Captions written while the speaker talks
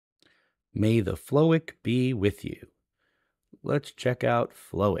May the Floik be with you. Let's check out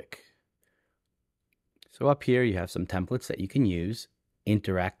Floik. So up here you have some templates that you can use.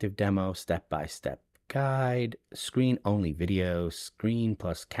 Interactive demo, step-by-step guide, screen-only video, screen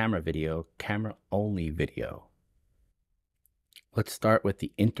plus camera video, camera-only video. Let's start with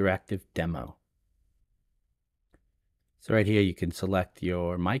the interactive demo. So right here you can select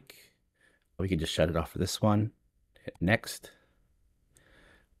your mic. We can just shut it off for this one. Hit next.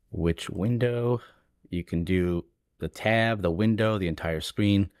 Which window? You can do the tab, the window, the entire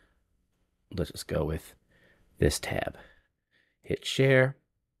screen. Let's just go with this tab. Hit share.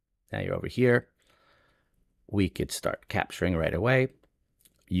 Now you're over here. We could start capturing right away.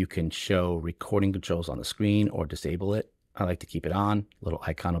 You can show recording controls on the screen or disable it. I like to keep it on. Little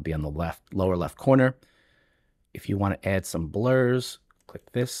icon will be on the lower left corner. If you want to add some blurs,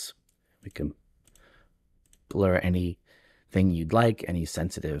 click this. We can blur anything you'd like, any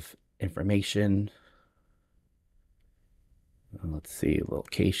sensitive information. Let's see,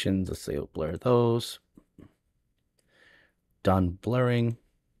 locations. Let's say we'll blur those. Done blurring.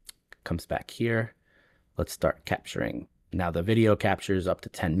 Comes back here. Let's start capturing. Now the video captures up to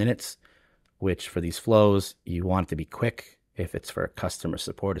 10 minutes, which for these flows, you want it to be quick. If it's for customer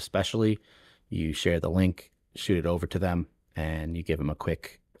support especially, you share the link, shoot it over to them, and you give them a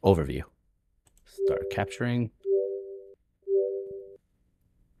quick overview. Start capturing.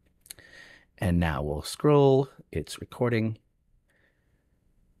 And now we'll scroll. It's recording.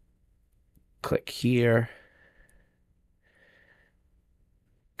 Click here.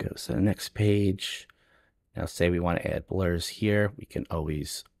 Go to the next page. Now say we want to add blurs here. We can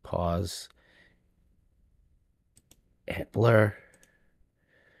always pause. Add blur.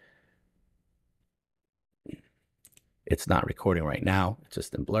 It's not recording right now. It's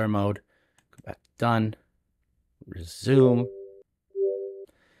just in blur mode. Go back to done. Resume.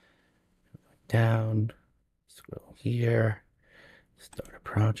 Down. Scroll here. Start a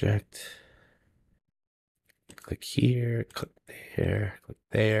project. Click here. Click there. Click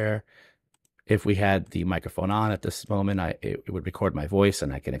there. If we had the microphone on at this moment, it would record my voice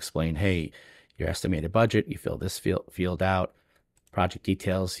and I can explain, hey, your estimated budget, you fill this field out, project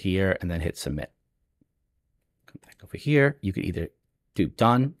details here, and then hit submit. Come back over here. You could either do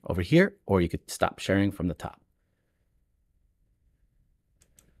done over here, or you could stop sharing from the top.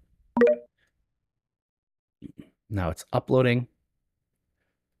 Now it's uploading.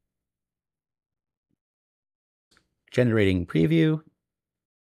 Generating preview.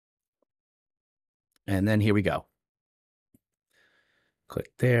 And then here we go.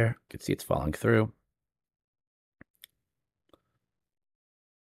 Click there. You can see it's following through.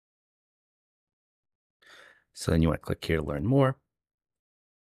 So then you want to click here to learn more.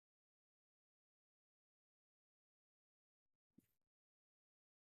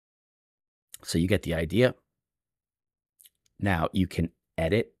 So you get the idea. Now you can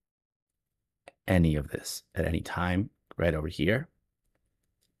edit any of this at any time right over here.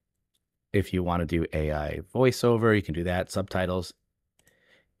 If you want to do AI voiceover, you can do that, subtitles.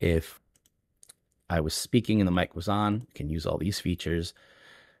 If I was speaking and the mic was on, you can use all these features.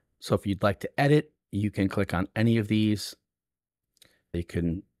 So if you'd like to edit, you can click on any of these. You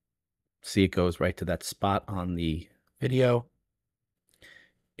can see it goes right to that spot on the video.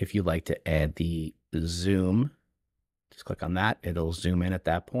 If you'd like to add the zoom, just click on that. It'll zoom in at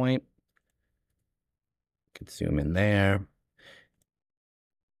that point. You can zoom in there.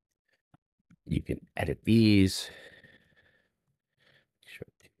 You can edit these.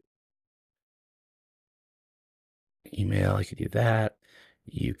 Email, you could do that.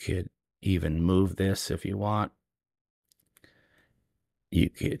 You could even move this if you want. You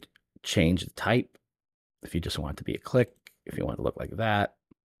could change the type if you just want it to be a click, if you want it to look like that,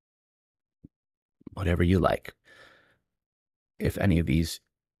 whatever you like. If any of these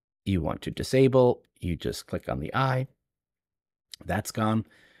you want to disable, you just click on the eye. That's gone.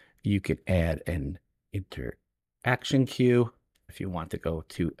 You could add an interaction queue. If you want to go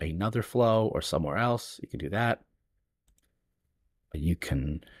to another flow or somewhere else, you can do that. You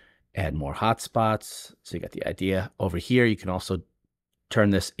can add more hotspots. So you got the idea. Over here, you can also turn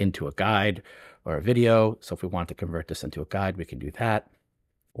this into a guide or a video. So if we want to convert this into a guide, we can do that.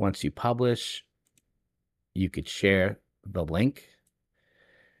 Once you publish, you could share the link.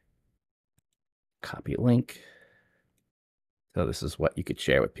 Copy link. So this is what you could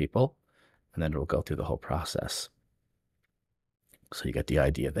share with people, and then it'll go through the whole process. So you get the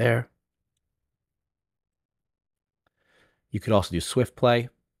idea there. You could also do swift play,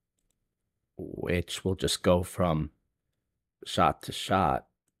 which will just go from shot to shot.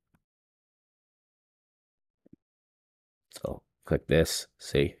 So click this,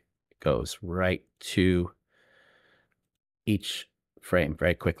 see, it goes right to each frame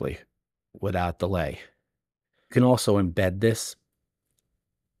very quickly without delay. You can also embed this.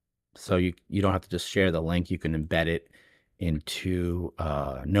 So you don't have to just share the link. You can embed it into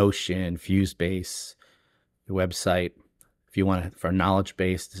Notion, FuseBase, your website. If you want it for a knowledge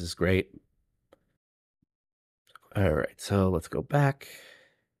base, this is great. All right, so let's go back.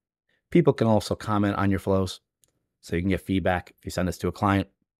 People can also comment on your flows. So you can get feedback if you send this to a client.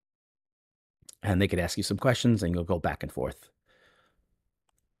 And they could ask you some questions and you'll go back and forth.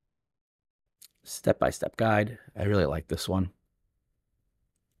 Step-by-step guide. I really like this one.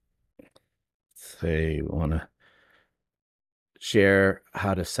 Say you want to share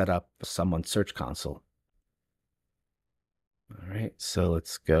how to set up someone's search console. All right, so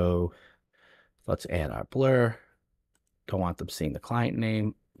let's go. Let's add our blur. Don't want them seeing the client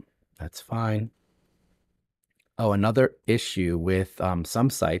name. That's fine. Oh, another issue with some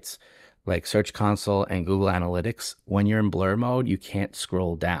sites like Search Console and Google Analytics, when you're in blur mode, you can't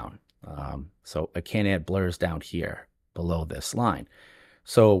scroll down. So I can't add blurs down here below this line.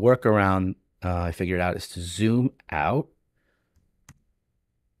 So a workaround I figured out is to zoom out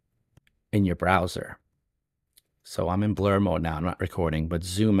in your browser. So I'm in blur mode now, I'm not recording, but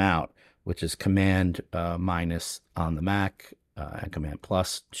zoom out, which is Command minus on the Mac and Command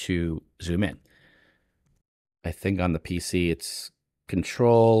plus to zoom in. I think on the PC it's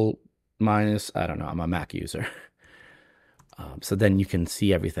Control minus, I don't know, I'm a Mac user. So then you can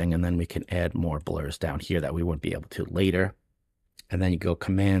see everything, and then we can add more blurs down here that we wouldn't be able to later. And then you go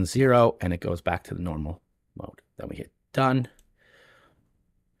Command 0, and it goes back to the normal mode. Then we hit done.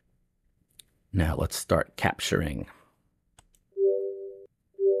 Now let's start capturing.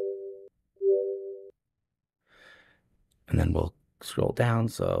 And then we'll scroll down.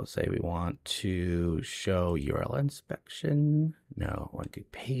 So say we want to show URL inspection. No, I want to do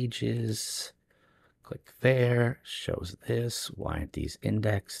pages. Click there, shows this. Why aren't these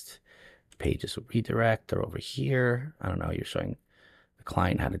indexed? Pages will redirect. They're over here. I don't know, you're showing the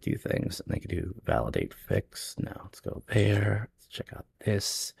client how to do things. And they can do validate fix. Now let's go there. Let's check out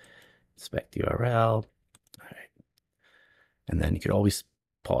this. Inspect URL. All right. And then you could always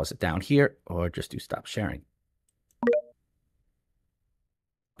pause it down here or just do stop sharing.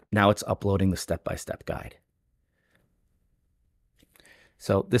 Now it's uploading the step-by-step guide.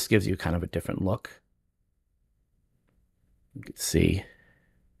 So this gives you kind of a different look. You can see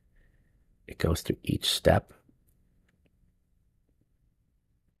it goes through each step.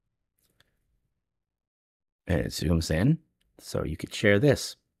 And it zooms in. So you could share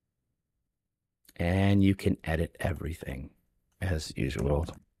this. And you can edit everything as usual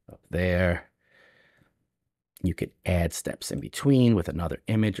up there. You could add steps in between with another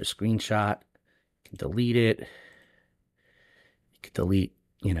image or screenshot. You can delete it. You can delete,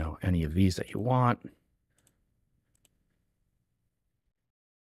 any of these that you want. You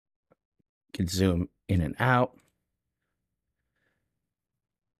can zoom in and out.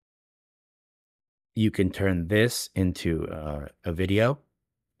 You can turn this into a video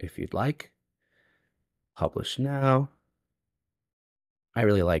if you'd like. Publish now. I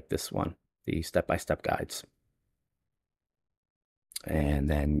really like this one, the step-by-step guides. And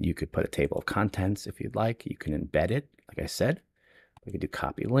then you could put a table of contents if you'd like. You can embed it, like I said. We could do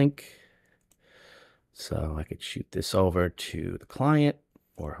copy link. So I could shoot this over to the client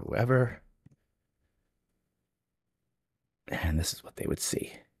or whoever. And this is what they would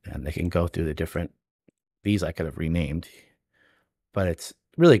see. And they can go through the different, these I could have renamed, but it's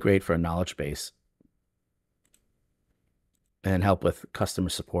really great for a knowledge base and help with customer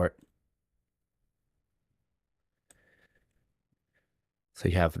support. So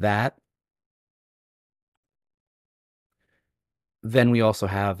you have that. Then we also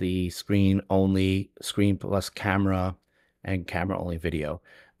have the screen plus camera, and camera only video.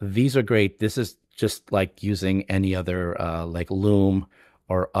 These are great. This is just like using any other like Loom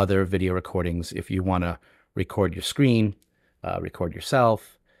or other video recordings. If you want to record your screen, record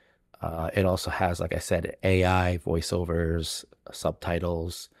yourself. It also has, like I said, AI, voiceovers,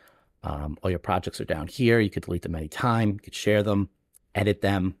 subtitles. All your projects are down here. You could delete them anytime. You could share them, edit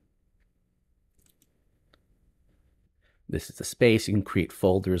them. This is the space. You can create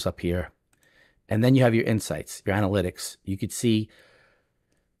folders up here. And then you have your insights, your analytics. You could see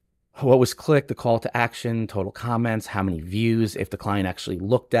what was clicked, the call to action, total comments, how many views, if the client actually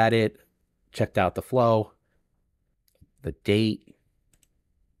looked at it, checked out the flow, the date.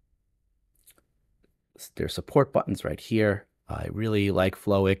 There's support buttons right here. I really like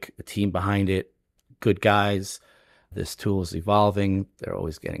Floik, the team behind it, good guys. This tool is evolving. They're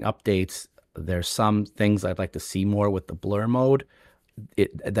always getting updates. There's some things I'd like to see more with the blur mode.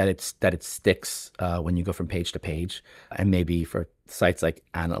 that it sticks when you go from page to page, and maybe for sites like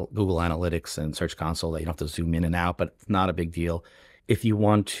Google Analytics and Search Console that you don't have to zoom in and out, but it's not a big deal. If you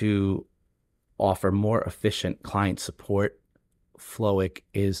want to offer more efficient client support, Floik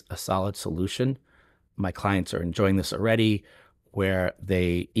is a solid solution. My clients are enjoying this already, where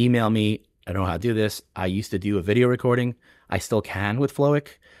they email me, I don't know how to do this. I used to do a video recording. I still can with Floik,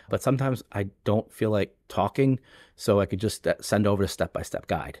 but sometimes I don't feel like talking. So I could just send over a step-by-step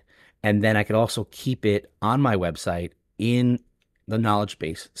guide. And then I could also keep it on my website in the knowledge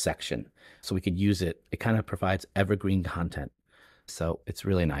base section. So we could use it. It kind of provides evergreen content. So it's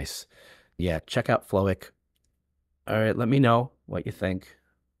really nice. Yeah, check out Floik. All right, let me know what you think.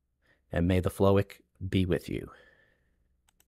 And may the Floik be with you.